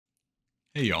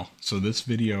Hey y'all, so this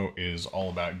video is all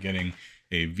about getting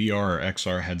a VR or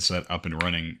XR headset up and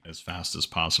running as fast as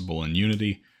possible in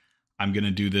Unity. I'm going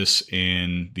to do this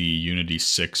in the Unity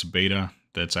 6 beta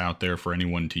that's out there for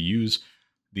anyone to use.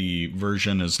 The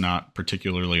version is not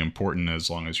particularly important as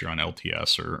long as you're on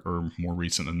LTS or more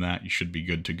recent than that, you should be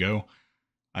good to go.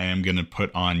 I am going to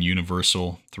put on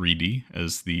Universal 3D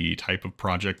as the type of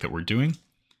project that we're doing.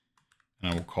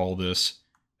 And I will call this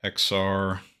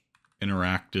XR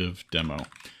Interactive Demo.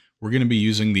 We're going to be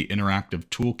using the Interactive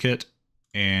Toolkit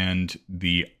and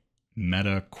the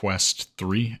Meta Quest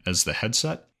 3 as the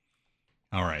headset.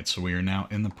 All right, so we are now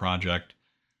in the project.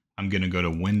 I'm going to go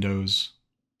to Windows,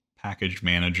 Package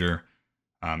Manager.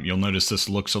 You'll notice this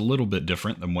looks a little bit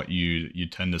different than what you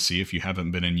tend to see if you haven't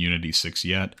been in Unity 6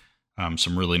 yet.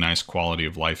 Some really nice quality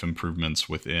of life improvements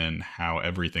within how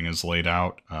everything is laid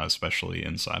out, especially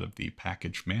inside of the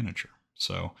Package Manager.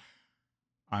 So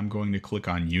I'm going to click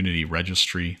on Unity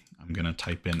Registry. I'm going to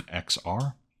type in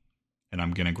XR, and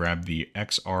I'm going to grab the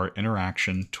XR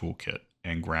Interaction Toolkit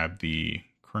and grab the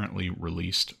currently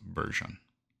released version.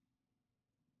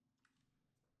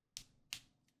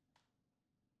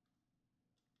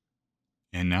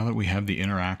 And now that we have the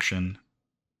Interaction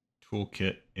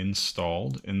Toolkit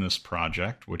installed in this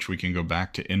project, which we can go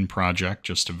back to in project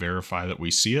just to verify that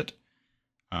we see it.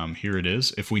 Here it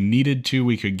is. If we needed to,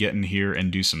 we could get in here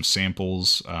and do some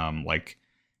samples, like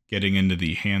getting into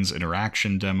the hands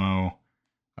interaction demo,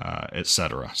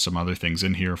 etc. Some other things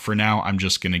in here. For now, I'm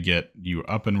just going to get you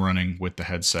up and running with the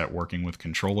headset, working with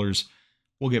controllers.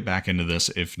 We'll get back into this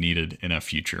if needed in a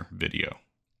future video.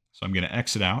 So I'm going to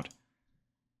exit out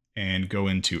and go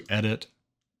into Edit,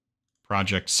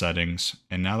 Project Settings.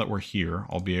 And now that we're here,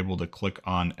 I'll be able to click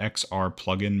on XR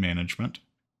Plugin Management.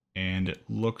 And it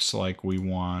looks like we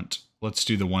want, let's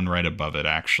do the one right above it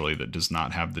actually that does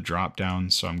not have the drop down.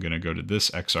 So I'm going to go to this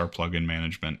XR plugin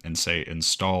management and say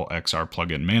install XR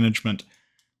plugin management,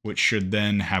 which should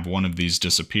then have one of these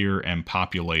disappear and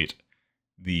populate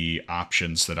the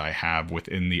options that I have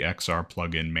within the XR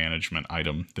plugin management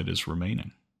item that is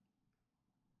remaining.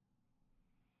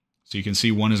 So you can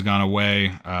see one has gone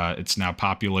away. It's now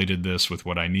populated this with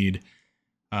what I need.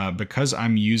 Because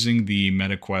I'm using the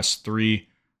MetaQuest 3,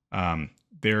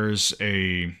 there's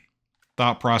a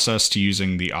thought process to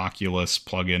using the Oculus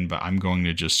plugin, but I'm going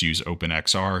to just use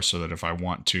OpenXR so that if I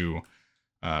want to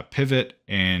pivot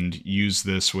and use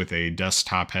this with a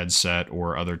desktop headset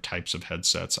or other types of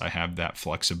headsets, I have that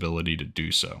flexibility to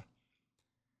do so.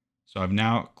 So I've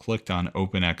now clicked on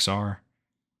OpenXR,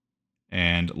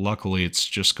 and luckily it's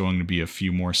just going to be a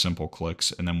few more simple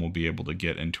clicks, and then we'll be able to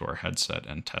get into our headset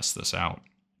and test this out.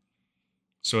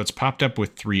 So it's popped up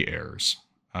with 3 errors.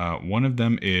 One of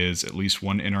them is at least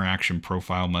one interaction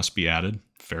profile must be added.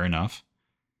 Fair enough.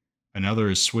 Another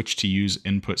is switch to use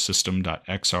input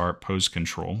system.xr pose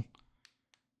control.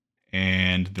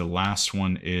 And the last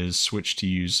one is switch to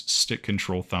use stick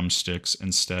control thumbsticks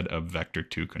instead of vector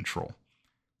 2 control.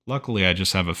 Luckily, I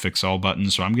just have a fix all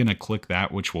button, so I'm going to click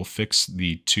that, which will fix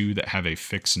the 2 that have a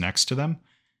fix next to them.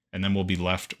 And then we'll be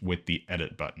left with the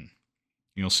edit button.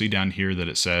 You'll see down here that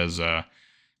it says,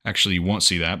 actually, you won't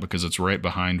see that because it's right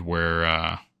behind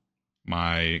where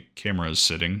my camera is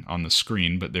sitting on the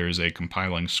screen, but there's a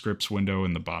compiling scripts window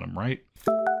in the bottom right.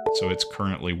 So it's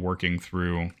currently working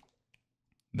through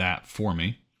that for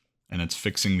me, and it's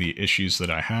fixing the issues that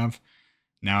I have.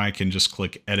 Now I can just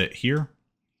click edit here.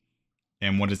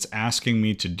 And what it's asking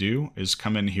me to do is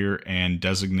come in here and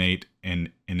designate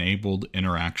an enabled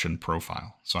interaction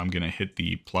profile. So I'm going to hit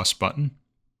the plus button.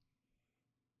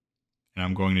 And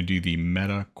I'm going to do the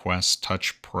Meta Quest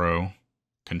Touch Pro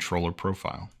controller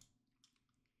profile.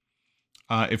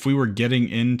 If we were getting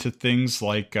into things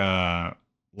like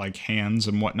hands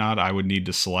and whatnot, I would need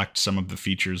to select some of the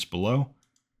features below.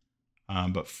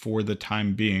 But for the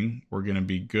time being, we're going to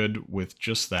be good with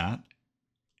just that.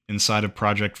 Inside of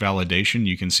project validation,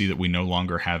 you can see that we no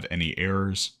longer have any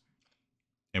errors,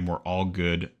 and we're all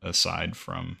good aside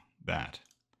from that.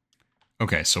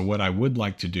 Okay, so what I would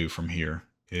like to do from here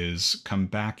is come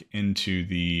back into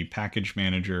the package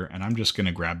manager, and I'm just going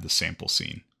to grab the sample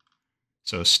scene.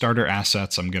 So starter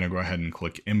assets, I'm going to go ahead and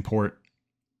click import.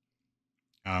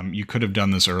 You could have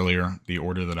done this earlier. The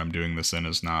order that I'm doing this in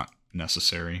is not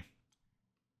necessary.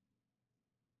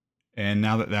 And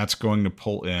now that that's going to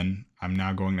pull in, I'm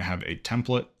now going to have a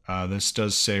template. This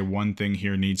does say one thing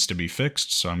here needs to be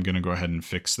fixed, so I'm going to go ahead and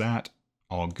fix that.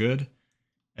 All good.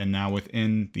 And now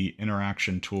within the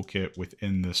interaction toolkit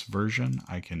within this version,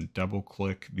 I can double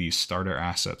click the starter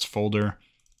assets folder,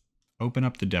 open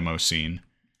up the demo scene,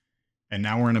 and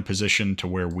now we're in a position to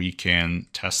where we can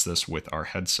test this with our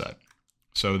headset.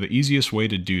 So the easiest way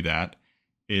to do that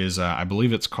is, I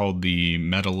believe it's called the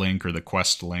Meta link or the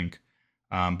Quest link,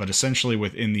 but essentially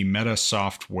within the Meta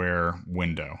software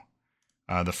window.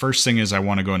 The first thing is I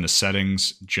want to go into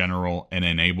Settings, General, and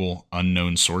enable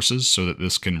unknown sources so that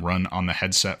this can run on the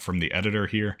headset from the editor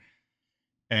here.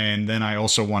 And then I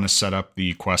also want to set up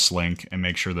the Quest link and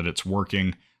make sure that it's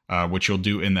working, which you'll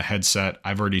do in the headset.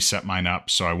 I've already set mine up,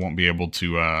 so I won't be able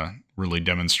to really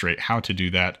demonstrate how to do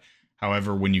that.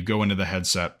 However, when you go into the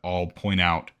headset, I'll point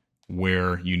out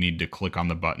where you need to click on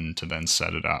the button to then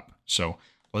set it up. So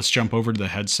let's jump over to the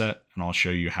headset and I'll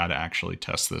show you how to actually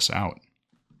test this out.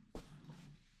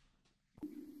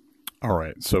 All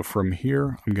right, so from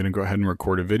here, I'm going to go ahead and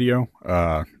record a video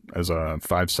as a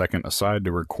 5-second aside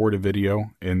to record a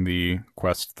video in the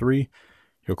Quest 3.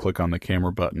 You'll click on the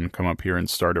camera button, come up here and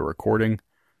start a recording.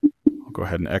 I'll go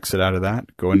ahead and exit out of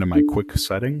that, go into my quick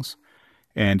settings.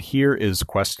 And here is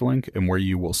Quest Link and where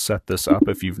you will set this up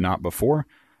if you've not before.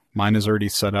 Mine is already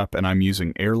set up and I'm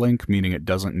using AirLink, meaning it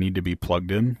doesn't need to be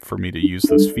plugged in for me to use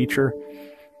this feature.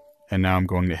 And now I'm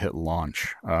going to hit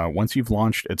launch. Once you've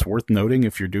launched, it's worth noting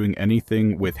if you're doing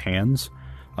anything with hands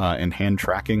and hand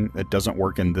tracking, it doesn't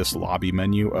work in this lobby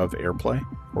menu of AirPlay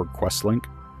or Quest Link.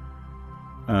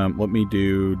 Let me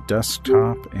do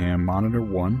desktop and monitor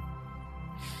 1.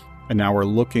 And now we're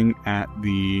looking at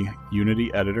the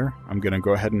Unity editor. I'm going to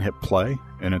go ahead and hit play,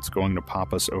 and it's going to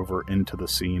pop us over into the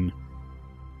scene.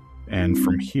 And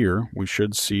from here, we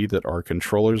should see that our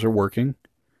controllers are working.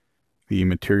 The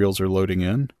materials are loading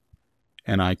in.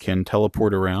 And I can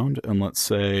teleport around, and let's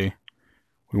say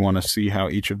we want to see how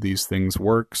each of these things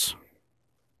works.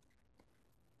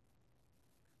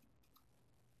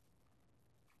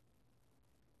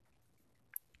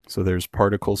 So there's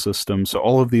particle system. So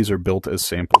all of these are built as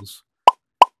samples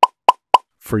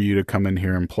for you to come in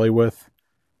here and play with.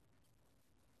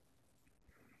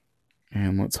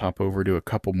 And let's hop over to a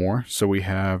couple more. So we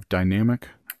have dynamic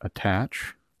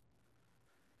attach,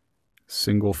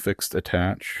 single fixed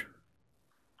attach,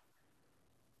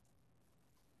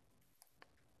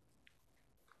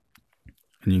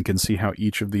 and you can see how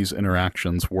each of these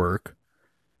interactions work.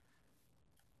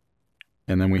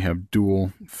 And then we have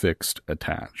dual fixed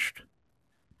attached.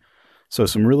 So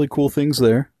some really cool things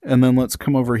there. And then let's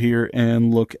come over here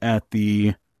and look at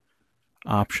the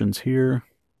options here.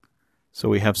 So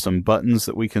we have some buttons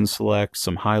that we can select,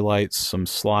 some highlights, some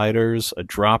sliders, a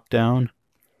drop down,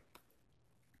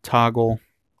 toggle,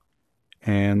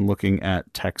 and looking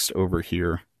at text over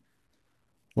here.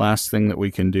 Last thing that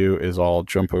we can do is I'll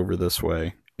jump over this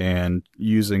way, and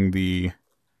using the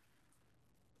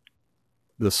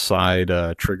side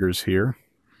triggers here,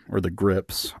 or the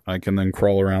grips, I can then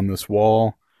crawl around this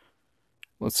wall.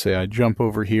 Let's say I jump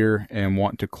over here and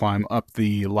want to climb up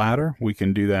the ladder. We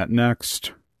can do that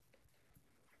next.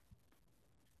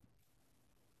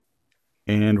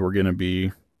 And we're going to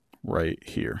be right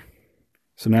here.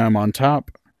 So now I'm on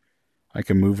top. I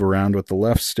can move around with the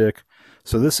left stick.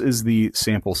 So this is the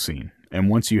sample scene. And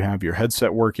once you have your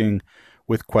headset working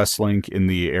with QuestLink in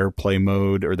the AirPlay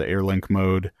mode or the AirLink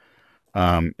mode,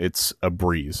 it's a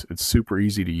breeze. It's super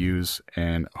easy to use,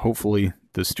 and hopefully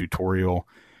this tutorial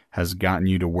has gotten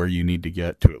you to where you need to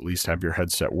get to at least have your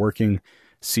headset working,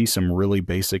 see some really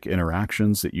basic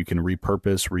interactions that you can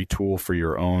repurpose, retool for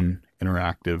your own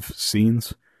interactive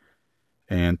scenes.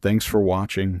 And thanks for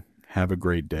watching. Have a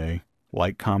great day.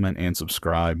 Like, comment, and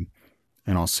subscribe,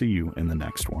 and I'll see you in the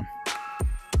next one.